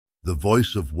The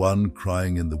voice of one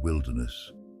crying in the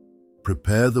wilderness,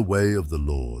 "Prepare the way of the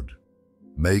Lord,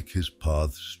 make his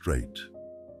paths straight."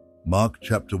 Mark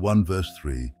chapter 1 verse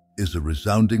 3 is a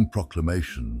resounding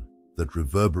proclamation that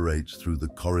reverberates through the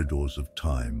corridors of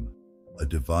time, a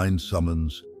divine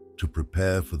summons to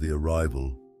prepare for the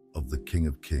arrival of the King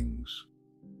of Kings.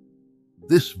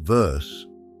 This verse,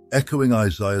 echoing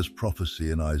Isaiah's prophecy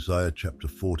in Isaiah chapter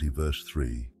 40 verse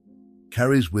 3,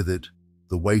 carries with it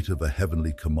the weight of a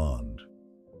heavenly command.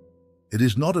 It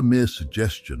is not a mere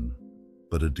suggestion,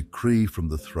 but a decree from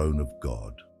the throne of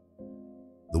God.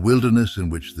 The wilderness in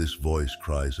which this voice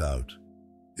cries out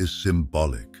is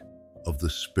symbolic of the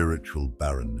spiritual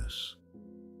barrenness,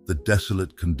 the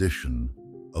desolate condition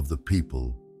of the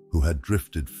people who had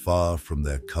drifted far from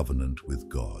their covenant with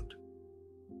God.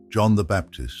 John the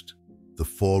Baptist, the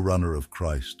forerunner of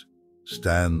Christ,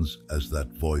 stands as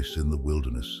that voice in the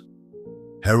wilderness,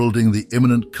 heralding the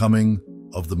imminent coming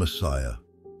of the Messiah,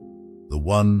 the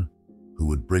one who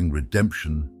would bring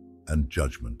redemption and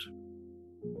judgment.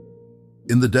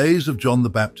 In the days of John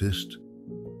the Baptist,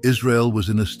 Israel was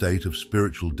in a state of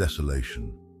spiritual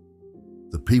desolation.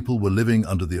 The people were living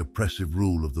under the oppressive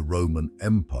rule of the Roman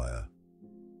Empire.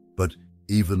 But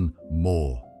even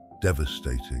more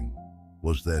devastating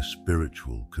was their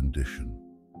spiritual condition.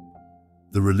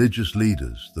 The religious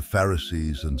leaders, the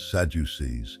Pharisees and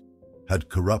Sadducees, had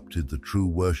corrupted the true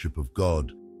worship of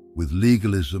God with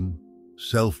legalism,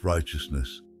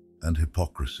 self-righteousness, and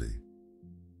hypocrisy.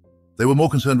 They were more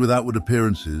concerned with outward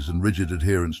appearances and rigid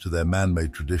adherence to their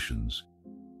man-made traditions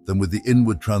than with the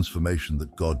inward transformation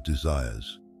that God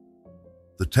desires.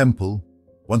 The temple,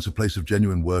 once a place of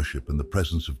genuine worship and the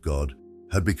presence of God,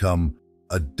 had become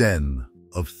a den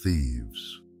of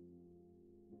thieves.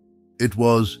 It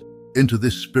was into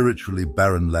this spiritually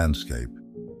barren landscape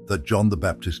that John the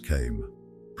Baptist came,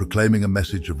 proclaiming a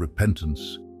message of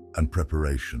repentance and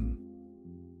preparation.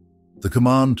 The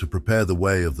command to prepare the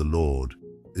way of the Lord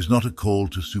is not a call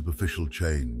to superficial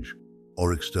change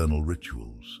or external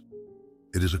rituals.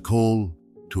 It is a call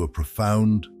to a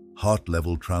profound,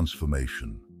 heart-level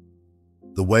transformation.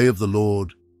 The way of the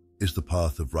Lord is the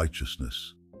path of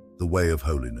righteousness, the way of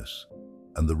holiness,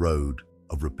 and the road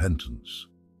of repentance.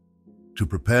 To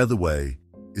prepare the way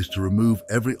is to remove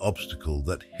every obstacle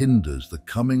that hinders the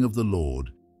coming of the Lord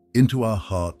into our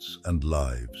hearts and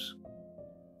lives.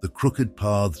 The crooked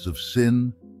paths of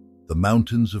sin, the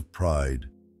mountains of pride,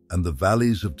 and the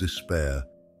valleys of despair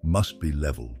must be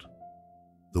leveled.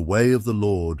 The way of the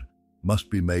Lord must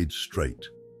be made straight,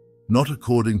 not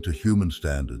according to human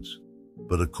standards,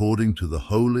 but according to the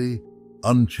holy,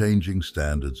 unchanging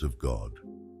standards of God.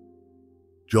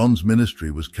 John's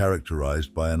ministry was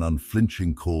characterized by an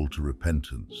unflinching call to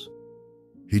repentance.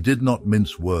 He did not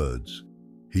mince words.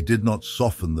 He did not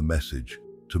soften the message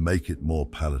to make it more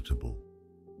palatable.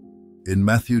 In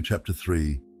Matthew chapter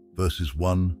 3, verses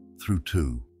 1 through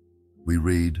 2, we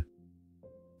read,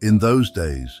 "In those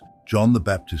days, John the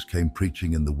Baptist came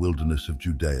preaching in the wilderness of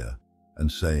Judea and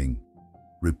saying,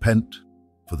 'Repent,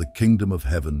 for the kingdom of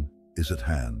heaven is at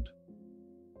hand.'"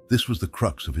 This was the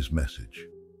crux of his message: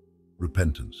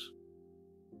 repentance.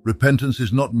 Repentance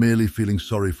is not merely feeling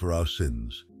sorry for our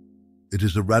sins. It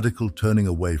is a radical turning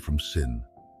away from sin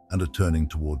and a turning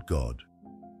toward God.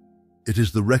 It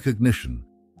is the recognition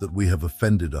that we have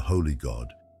offended a holy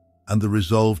God and the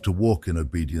resolve to walk in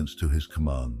obedience to his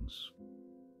commands.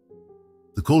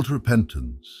 The call to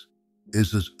repentance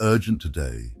is as urgent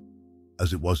today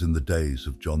as it was in the days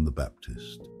of John the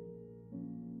Baptist.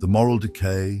 The moral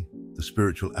decay, the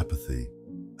spiritual apathy,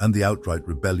 and the outright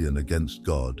rebellion against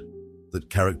God that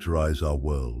characterize our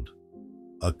world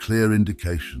are clear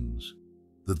indications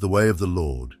that the way of the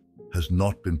Lord has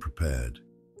not been prepared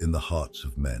in the hearts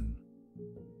of men.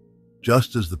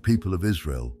 Just as the people of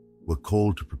Israel were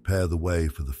called to prepare the way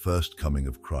for the first coming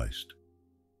of Christ,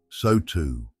 so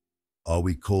too are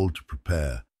we called to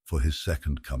prepare for his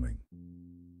second coming.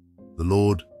 The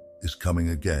Lord is coming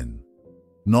again,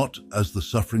 not as the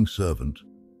suffering servant,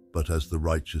 but as the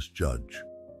righteous judge.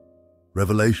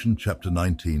 Revelation chapter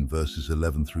 19, verses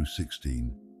 11 through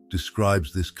 16,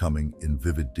 describes this coming in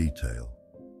vivid detail.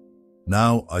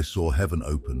 "Now I saw heaven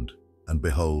opened, and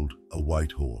behold, a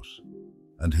white horse.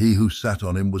 And he who sat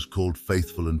on him was called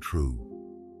Faithful and True.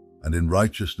 And in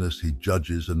righteousness he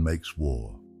judges and makes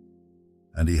war.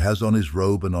 And he has on his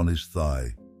robe and on his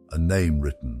thigh a name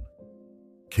written,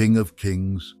 King of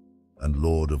Kings and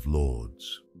Lord of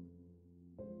Lords."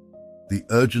 The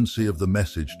urgency of the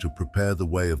message to prepare the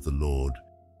way of the Lord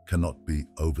cannot be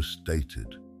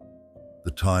overstated.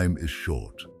 The time is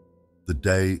short. The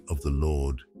day of the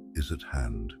Lord is at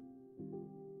hand.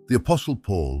 The Apostle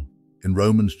Paul, in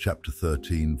Romans chapter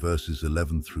 13, verses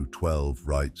 11 through 12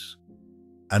 writes,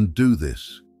 "And do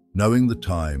this, knowing the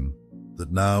time,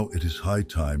 that now it is high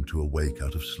time to awake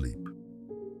out of sleep.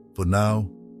 For now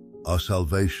our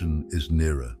salvation is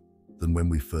nearer than when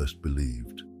we first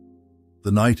believed.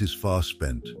 The night is far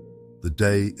spent, the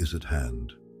day is at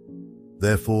hand.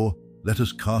 Therefore, let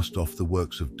us cast off the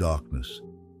works of darkness,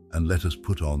 and let us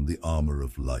put on the armor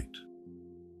of light."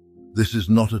 This is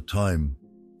not a time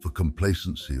for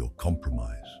complacency or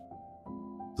compromise.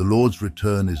 The Lord's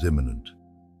return is imminent,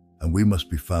 and we must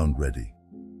be found ready,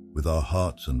 with our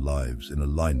hearts and lives in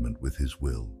alignment with His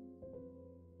will.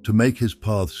 To make His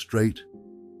path straight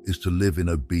is to live in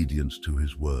obedience to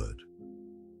His word.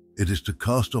 It is to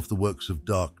cast off the works of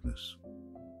darkness,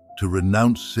 to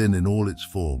renounce sin in all its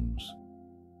forms,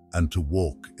 and to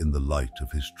walk in the light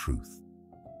of His truth.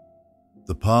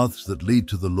 The paths that lead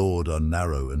to the Lord are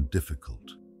narrow and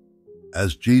difficult.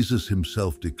 As Jesus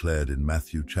Himself declared in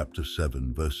Matthew chapter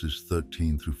 7, verses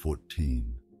 13 through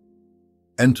 14,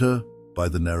 "Enter by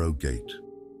the narrow gate,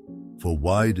 for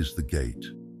wide is the gate,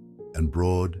 and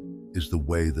broad is the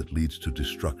way that leads to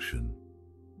destruction,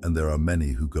 and there are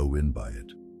many who go in by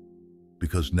it.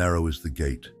 Because narrow is the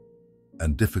gate,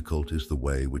 and difficult is the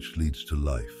way which leads to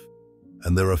life,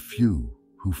 and there are few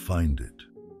who find it."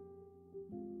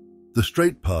 The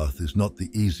straight path is not the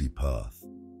easy path,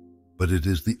 but it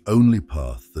is the only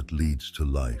path that leads to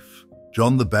life.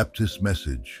 John the Baptist's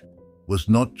message was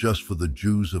not just for the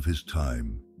Jews of his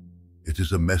time. It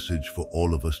is a message for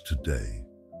all of us today.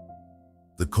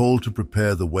 The call to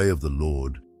prepare the way of the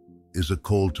Lord is a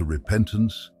call to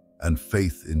repentance and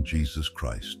faith in Jesus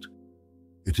Christ.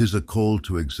 It is a call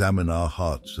to examine our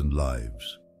hearts and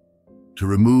lives, to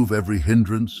remove every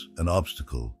hindrance and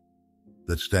obstacle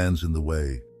that stands in the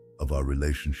way of our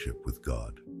relationship with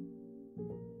God.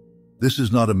 This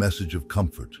is not a message of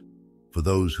comfort for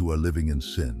those who are living in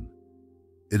sin.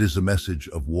 It is a message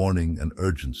of warning and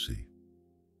urgency.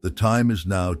 The time is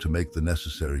now to make the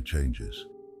necessary changes,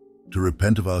 to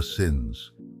repent of our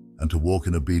sins, and to walk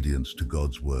in obedience to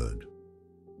God's word.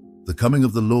 The coming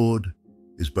of the Lord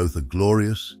is both a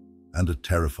glorious and a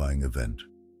terrifying event.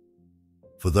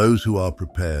 For those who are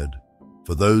prepared,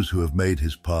 for those who have made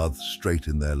His paths straight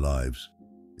in their lives,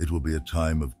 it will be a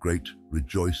time of great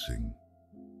rejoicing.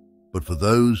 But for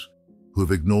those who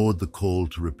have ignored the call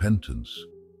to repentance,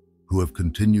 who have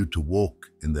continued to walk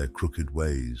in their crooked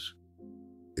ways,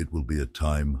 it will be a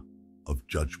time of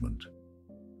judgment.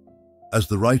 As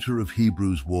the writer of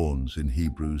Hebrews warns in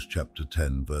Hebrews chapter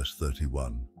 10, verse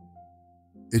 31,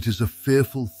 "It is a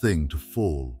fearful thing to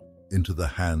fall into the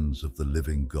hands of the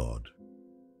living God."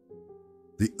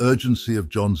 The urgency of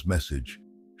John's message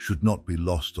should not be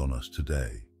lost on us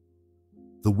today.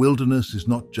 The wilderness is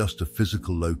not just a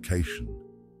physical location,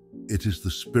 it is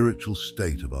the spiritual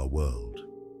state of our world.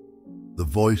 The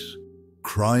voice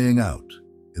crying out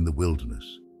in the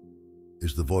wilderness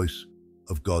is the voice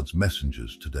of God's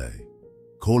messengers today,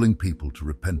 calling people to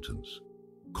repentance,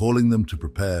 calling them to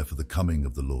prepare for the coming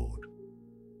of the Lord.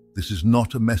 This is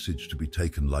not a message to be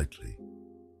taken lightly.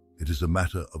 It is a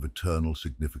matter of eternal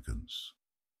significance.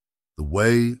 The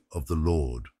way of the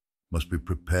Lord must be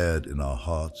prepared in our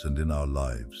hearts and in our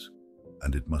lives,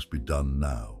 and it must be done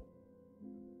now.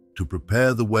 To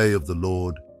prepare the way of the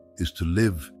Lord is to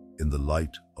live in the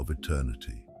light of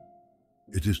eternity.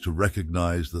 It is to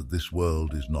recognize that this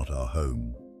world is not our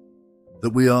home,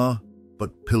 that we are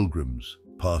but pilgrims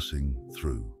passing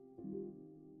through.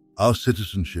 Our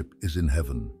citizenship is in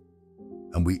heaven,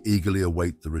 and we eagerly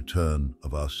await the return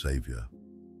of our Savior,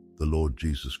 the Lord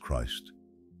Jesus Christ,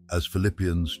 as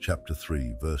Philippians chapter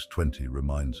 3, verse 20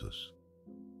 reminds us.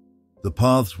 The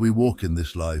paths we walk in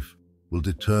this life will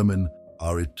determine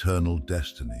our eternal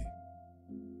destiny.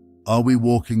 Are we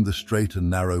walking the straight and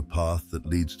narrow path that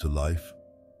leads to life,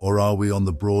 or are we on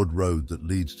the broad road that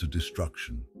leads to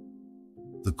destruction?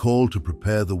 The call to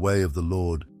prepare the way of the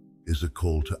Lord is a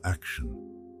call to action.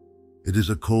 It is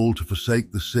a call to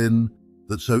forsake the sin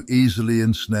that so easily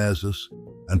ensnares us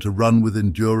and to run with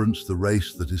endurance the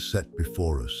race that is set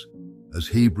before us, as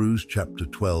Hebrews chapter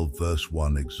 12 verse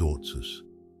 1 exhorts us.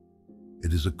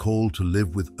 It is a call to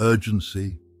live with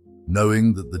urgency,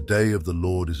 knowing that the day of the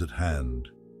Lord is at hand.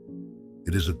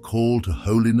 It is a call to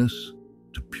holiness,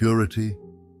 to purity,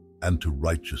 and to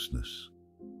righteousness.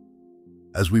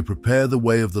 As we prepare the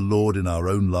way of the Lord in our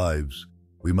own lives,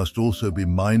 we must also be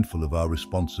mindful of our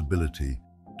responsibility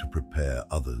to prepare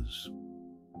others.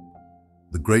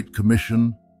 The Great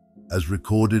Commission, as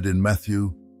recorded in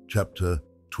Matthew chapter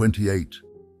 28,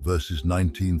 verses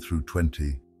 19 through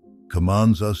 20,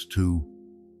 commands us to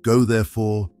go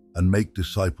therefore and make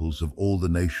disciples of all the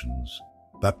nations,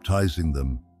 baptizing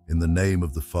them in the name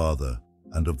of the Father,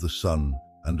 and of the Son,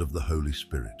 and of the Holy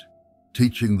Spirit,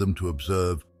 teaching them to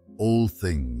observe all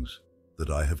things that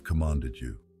I have commanded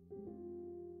you.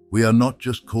 We are not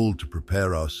just called to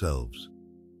prepare ourselves.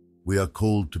 We are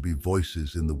called to be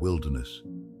voices in the wilderness,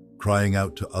 crying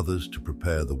out to others to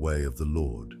prepare the way of the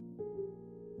Lord.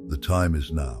 The time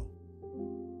is now.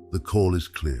 The call is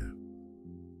clear.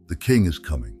 The King is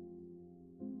coming.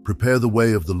 Prepare the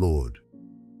way of the Lord.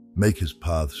 Make his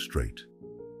path straight.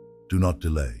 Do not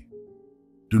delay.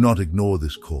 Do not ignore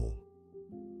this call.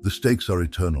 The stakes are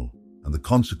eternal, and the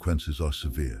consequences are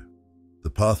severe. The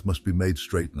path must be made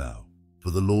straight now,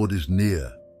 for the Lord is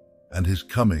near, and his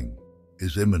coming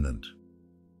is imminent.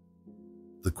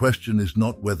 The question is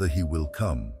not whether he will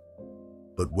come,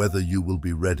 but whether you will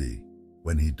be ready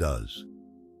when he does.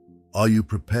 Are you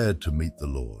prepared to meet the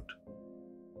Lord?